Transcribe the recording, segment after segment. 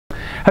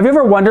Have you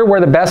ever wondered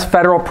where the best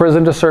federal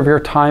prison to serve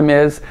your time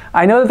is?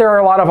 I know that there are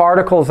a lot of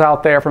articles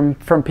out there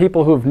from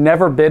people who've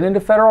never been into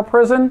federal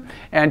prison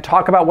and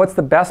talk about what's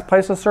the best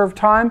place to serve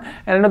time.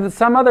 And I know that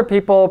some other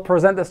people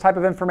present this type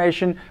of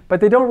information, but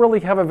they don't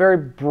really have a very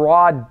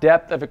broad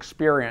depth of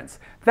experience.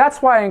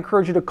 That's why I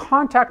encourage you to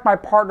contact my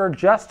partner,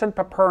 Justin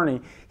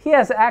Paperny. He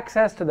has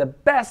access to the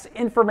best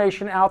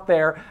information out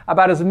there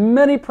about as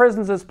many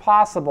prisons as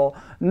possible,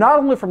 not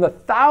only from the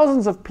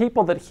thousands of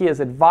people that he has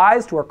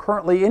advised who are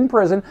currently in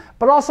prison,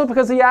 but also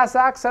because he has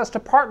access to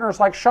partners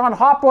like Sean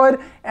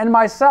Hopwood and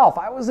myself.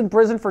 I was in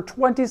prison for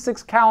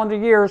 26 calendar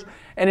years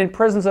and in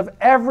prisons of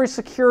every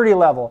security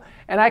level.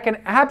 And I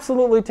can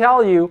absolutely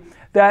tell you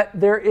that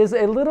there is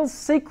a little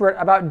secret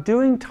about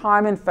doing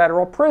time in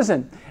federal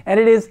prison, and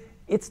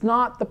it's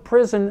not the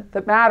prison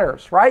that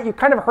matters, right? You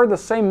kind of heard the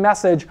same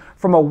message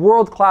from a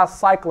world-class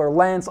cycler,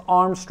 Lance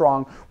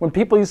Armstrong, when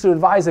people used to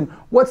advise him,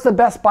 what's the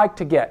best bike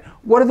to get?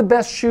 What are the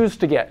best shoes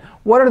to get?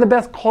 What are the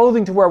best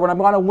clothing to wear when I'm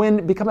going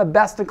to become a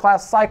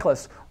best-in-class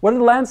cyclist? What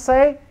did Lance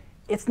say?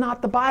 It's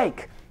not the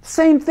bike.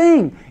 Same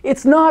thing.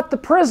 It's not the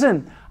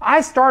prison.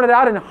 I started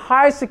out in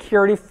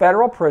high-security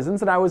federal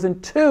prisons, and I was in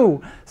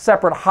 2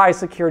 separate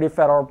high-security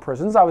federal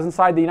prisons. I was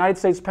inside the United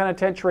States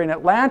Penitentiary in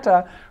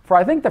Atlanta for,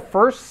 I think, the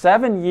first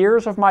 7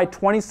 years of my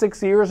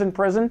 26 years in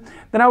prison.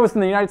 Then I was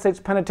in the United States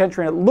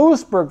Penitentiary at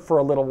Lewisburg for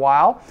a little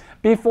while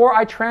before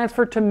I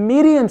transferred to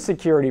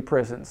medium-security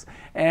prisons.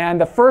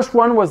 And the first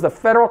one was the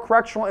Federal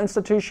Correctional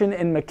Institution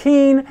in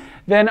McKean.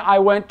 Then I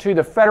went to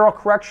the Federal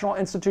Correctional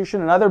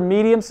Institution, another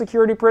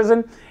medium-security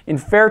prison in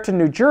Fairton,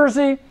 New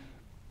Jersey.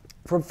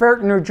 From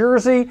Fairton, New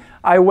Jersey,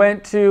 I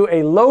went to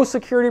a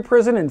low-security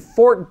prison in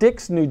Fort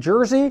Dix, New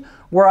Jersey,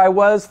 where I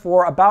was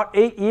for about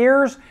 8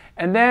 years.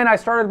 And then I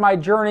started my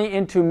journey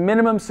into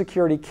minimum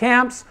security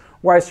camps,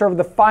 where I served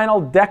the final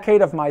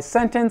decade of my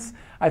sentence.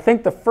 I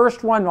think the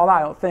first one, well,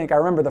 I don't think, I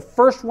remember the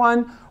first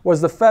one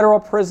was the federal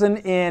prison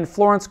in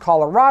Florence,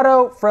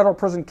 Colorado, federal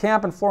prison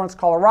camp in Florence,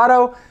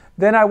 Colorado.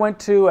 Then I went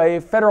to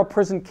a federal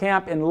prison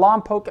camp in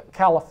Lompoc,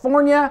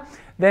 California.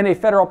 Then a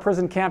federal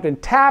prison camp in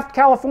Taft,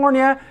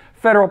 California.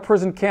 Federal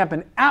prison camp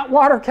in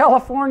Atwater,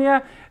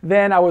 California.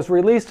 Then I was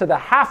released to the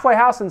halfway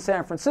house in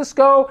San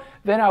Francisco.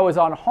 Then I was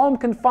on home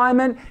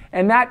confinement.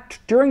 And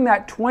during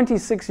that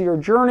 26-year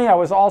journey, I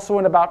was also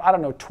in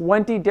about,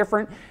 20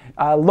 different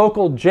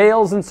local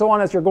jails and so on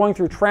as you're going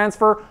through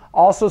transfer.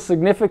 Also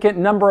significant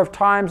number of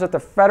times at the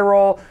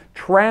Federal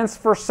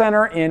Transfer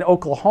Center in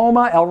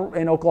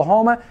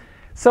Oklahoma.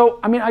 So,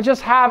 I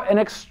just have an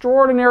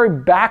extraordinary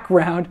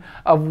background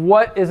of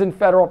what is in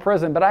federal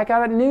prison. But I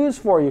got news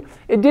for you.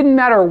 It didn't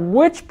matter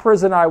which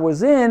prison I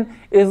was in,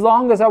 as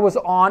long as I was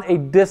on a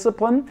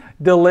disciplined,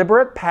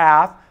 deliberate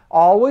path,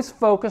 always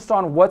focused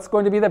on what's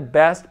going to be the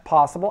best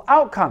possible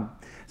outcome.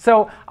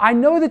 So I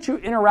know that you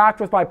interact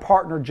with my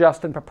partner,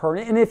 Justin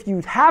Paperny, and if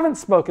you haven't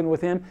spoken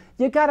with him,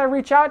 you got to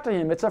reach out to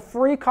him. It's a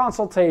free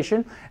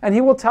consultation, and he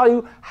will tell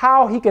you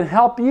how he can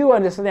help you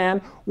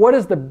understand what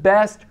is the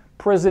best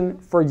prison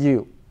for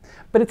you.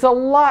 But it's a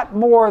lot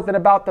more than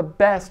about the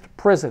best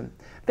prison.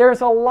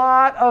 There's a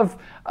lot of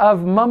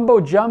mumbo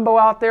jumbo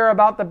out there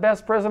about the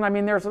best prison.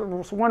 There's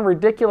one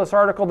ridiculous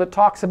article that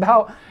talks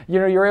about,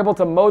 you're able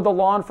to mow the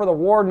lawn for the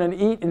warden and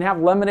eat and have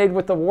lemonade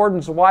with the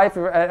warden's wife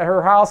at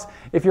her house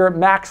if you're at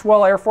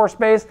Maxwell Air Force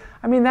Base.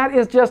 That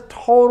is just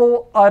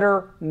total,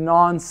 utter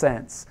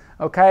nonsense.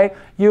 Okay?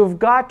 You've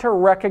got to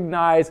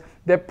recognize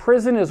that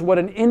prison is what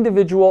an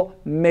individual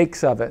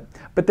makes of it.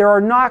 But there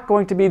are not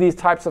going to be these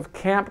types of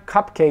camp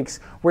cupcakes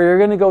where you're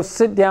going to go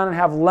sit down and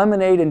have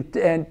lemonade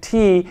and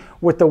tea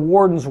with the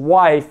warden's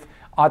wife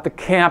at the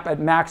camp at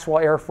Maxwell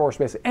Air Force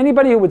Base.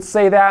 Anybody who would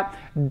say that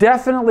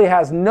definitely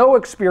has no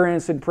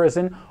experience in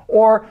prison,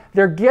 or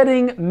they're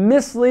getting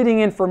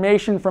misleading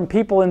information from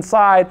people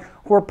inside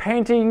who are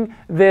painting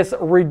this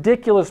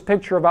ridiculous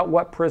picture about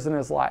what prison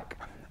is like.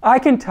 I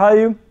can tell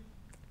you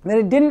that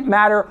it didn't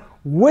matter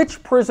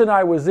which prison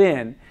I was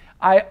in,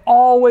 I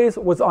always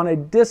was on a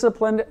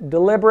disciplined,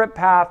 deliberate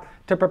path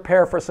to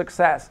prepare for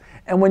success.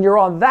 And when you're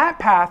on that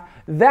path,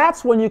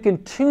 that's when you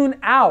can tune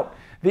out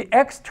the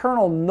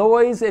external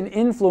noise and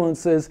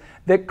influences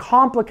that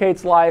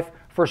complicates life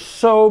for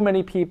so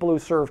many people who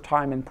serve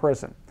time in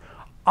prison.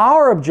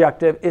 Our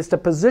objective is to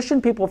position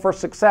people for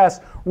success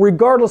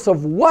regardless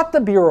of what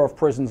the Bureau of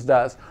Prisons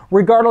does,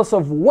 regardless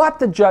of what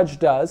the judge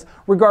does,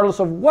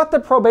 regardless of what the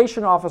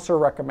probation officer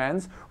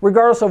recommends,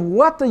 regardless of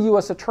what the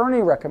U.S.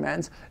 Attorney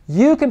recommends.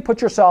 You can put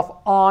yourself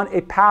on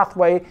a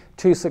pathway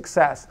to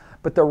success.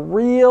 But the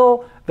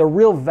real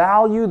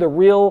value, the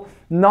real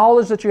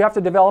knowledge that you have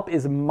to develop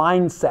is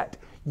mindset.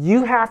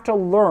 You have to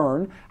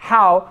learn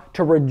how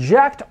to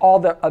reject all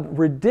the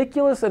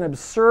ridiculous and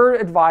absurd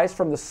advice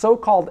from the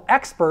so-called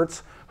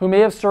experts who may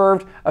have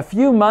served a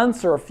few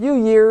months or a few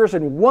years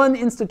in one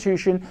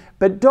institution,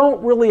 but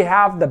don't really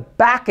have the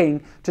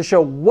backing to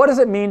show what does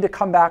it mean to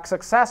come back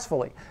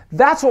successfully.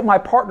 That's what my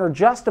partner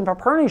Justin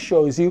Paperny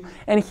shows you,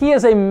 and he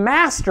is a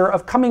master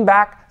of coming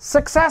back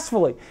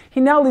successfully. He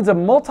now leads a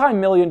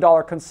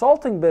multi-million-dollar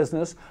consulting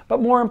business, but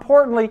more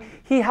importantly,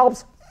 he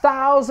helps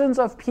thousands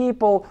of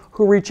people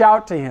who reach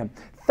out to him,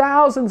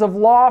 thousands of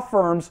law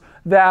firms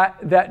that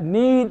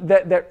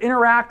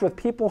interact with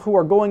people who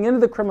are going into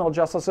the criminal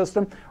justice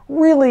system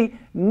really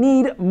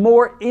need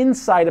more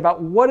insight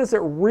about what does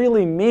it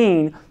really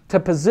mean to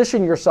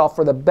position yourself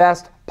for the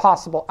best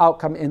possible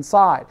outcome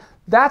inside.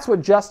 That's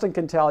what Justin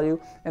can tell you,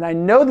 and I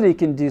know that he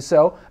can do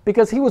so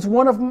because he was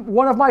one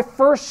of my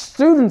first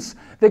students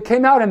that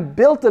came out and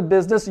built a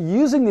business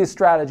using these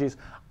strategies.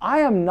 I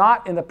am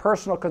not in the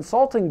personal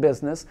consulting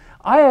business.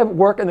 I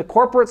work in the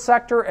corporate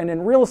sector and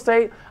in real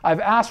estate. I've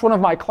asked one of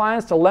my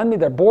clients to lend me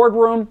their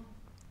boardroom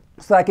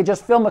so that I could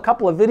just film a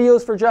couple of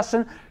videos for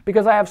Justin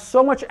because I have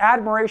so much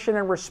admiration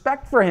and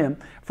respect for him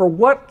for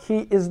what he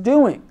is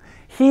doing.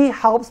 He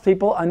helps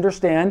people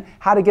understand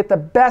how to get the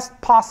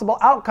best possible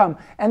outcome.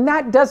 And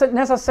that doesn't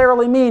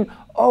necessarily mean,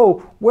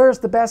 oh, where's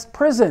the best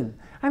prison?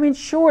 I mean,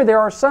 sure, there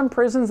are some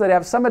prisons that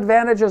have some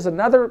advantages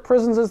and other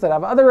prisons that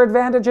have other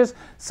advantages.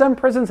 Some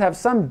prisons have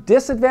some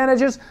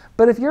disadvantages.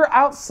 But if you're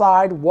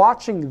outside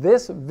watching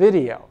this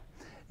video,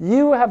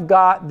 you have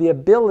got the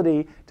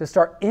ability to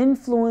start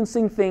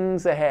influencing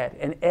things ahead.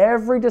 And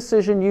every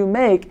decision you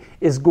make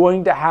is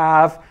going to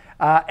have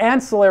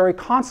ancillary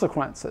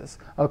consequences,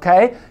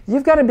 okay?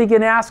 You've got to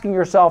begin asking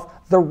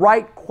yourself the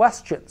right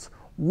questions.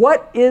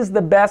 What is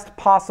the best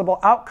possible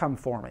outcome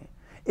for me?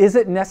 Is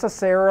it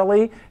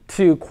necessarily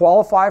to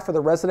qualify for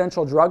the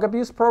residential drug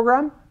abuse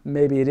program?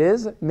 Maybe it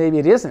is, maybe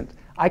it isn't.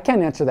 I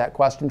can't answer that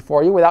question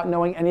for you without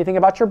knowing anything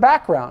about your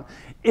background.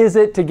 Is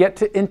it to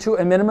get into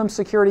a minimum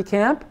security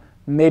camp?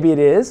 Maybe it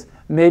is,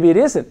 maybe it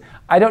isn't.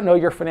 I don't know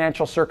your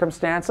financial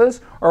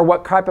circumstances or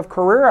what type of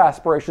career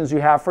aspirations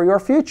you have for your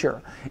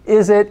future.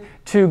 Is it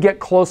to get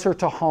closer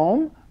to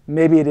home?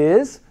 Maybe it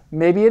is,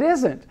 maybe it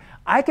isn't.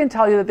 I can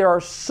tell you that there are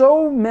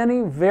so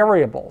many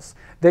variables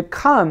that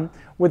come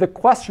with a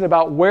question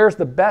about where's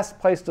the best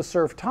place to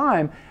serve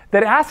time,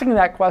 that asking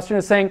that question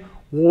is saying,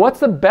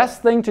 what's the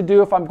best thing to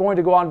do if I'm going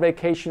to go on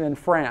vacation in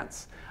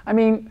France? I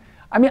mean,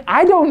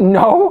 I don't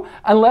know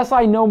unless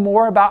I know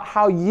more about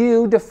how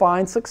you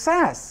define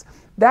success.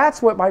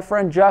 That's what my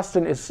friend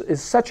Justin is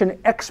such an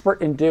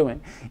expert in doing,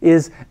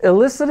 is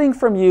eliciting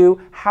from you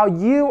how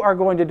you are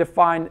going to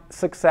define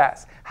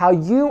success, how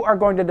you are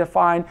going to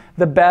define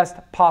the best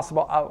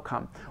possible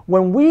outcome.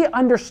 When we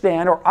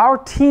understand, or our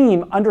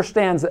team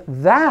understands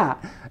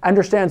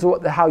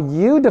how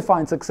you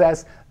define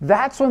success,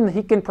 that's when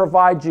he can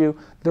provide you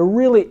the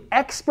really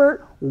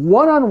expert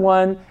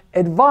one-on-one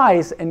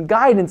advice and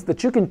guidance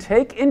that you can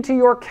take into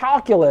your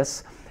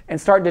calculus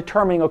and start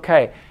determining,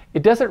 okay,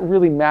 it doesn't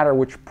really matter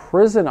which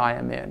prison I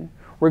am in.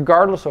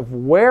 Regardless of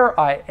where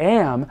I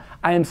am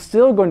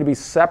still going to be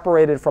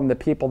separated from the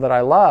people that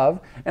I love,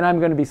 and I'm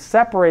going to be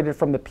separated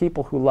from the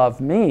people who love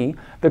me.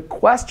 The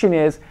question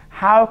is,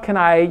 how can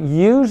I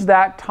use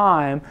that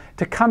time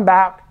to come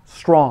back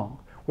strong,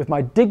 with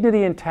my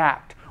dignity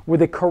intact,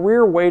 with a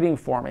career waiting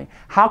for me?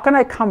 How can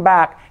I come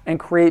back and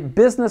create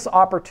business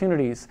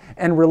opportunities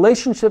and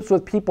relationships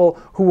with people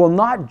who will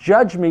not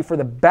judge me for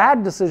the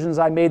bad decisions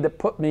I made that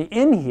put me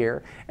in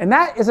here? And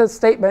that is a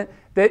statement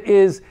that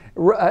is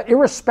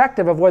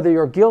irrespective of whether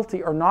you're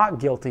guilty or not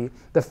guilty.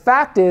 The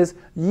fact is,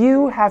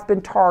 you have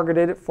been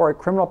targeted for a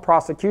criminal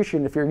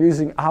prosecution if you're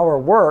using our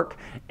work.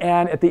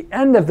 And at the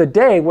end of the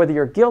day, whether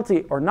you're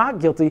guilty or not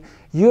guilty,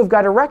 you've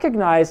got to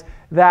recognize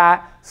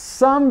that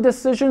some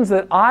decisions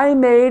that I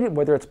made,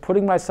 whether it's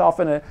putting myself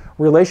in a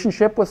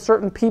relationship with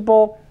certain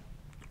people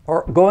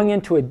or going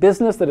into a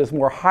business that is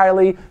more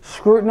highly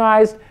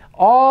scrutinized,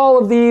 all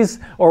of these,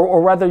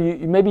 or rather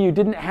maybe you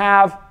didn't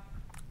have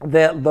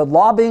the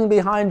lobbying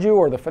behind you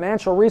or the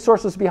financial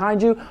resources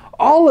behind you,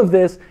 all of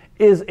this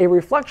is a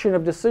reflection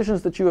of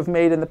decisions that you have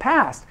made in the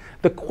past.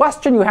 The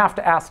question you have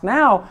to ask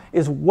now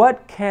is,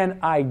 what can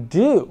I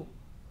do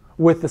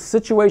with the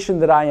situation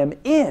that I am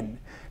in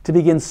to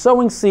begin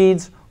sowing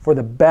seeds for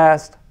the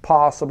best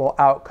possible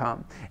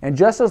outcome? And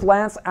just as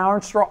Lance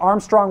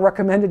Armstrong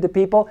recommended to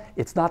people,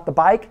 it's not the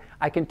bike.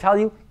 I can tell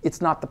you, it's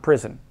not the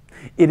prison.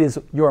 It is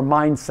your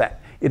mindset.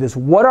 It is,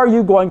 what are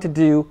you going to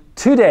do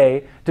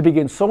today to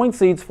begin sowing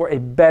seeds for a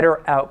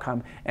better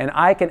outcome? And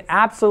I can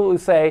absolutely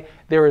say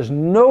there is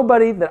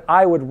nobody that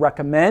I would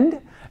recommend,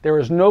 there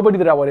is nobody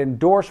that I would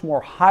endorse more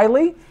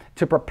highly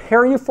to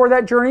prepare you for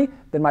that journey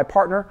than my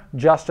partner,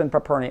 Justin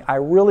Paperny. I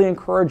really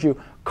encourage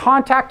you,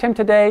 contact him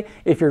today.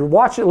 If you're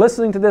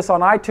listening to this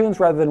on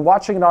iTunes rather than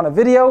watching it on a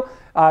video,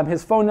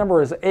 his phone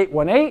number is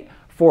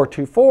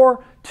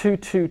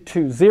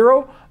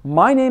 818-424-2220.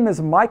 My name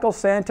is Michael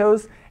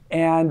Santos,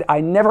 and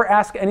I never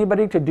ask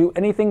anybody to do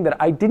anything that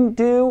I didn't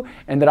do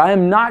and that I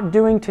am not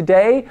doing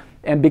today.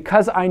 And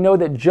because I know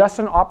that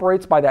Justin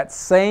operates by that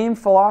same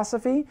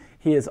philosophy,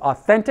 he is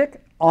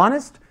authentic,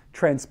 honest,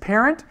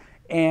 transparent,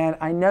 and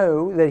I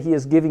know that he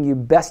is giving you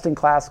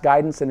best-in-class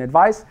guidance and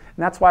advice, and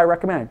that's why I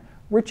recommend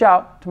reach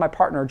out to my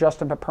partner,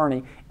 Justin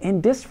Paperny,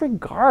 and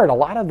disregard a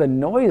lot of the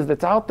noise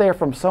that's out there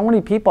from so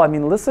many people. I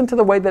mean, listen to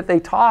the way that they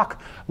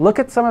talk, look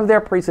at some of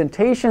their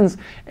presentations,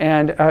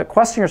 and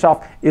question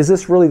yourself, is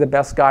this really the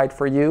best guide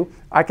for you?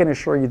 I can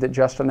assure you that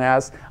Justin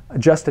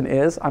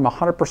is. I'm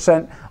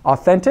 100%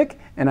 authentic,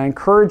 and I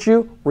encourage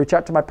you, reach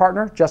out to my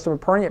partner, Justin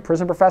Paperny at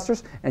Prison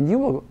Professors, and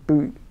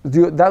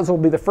those will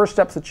be the first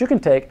steps that you can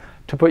take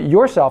to put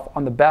yourself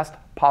on the best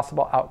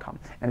possible outcome.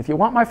 And if you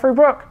want my free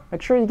book,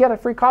 make sure you get a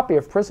free copy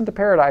of Prison to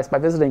Paradise by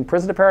visiting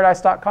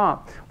prisontoparadise.com.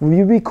 Will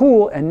you be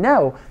cool and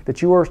know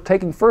that you are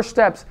taking first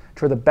steps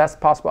toward the best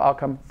possible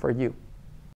outcome for you?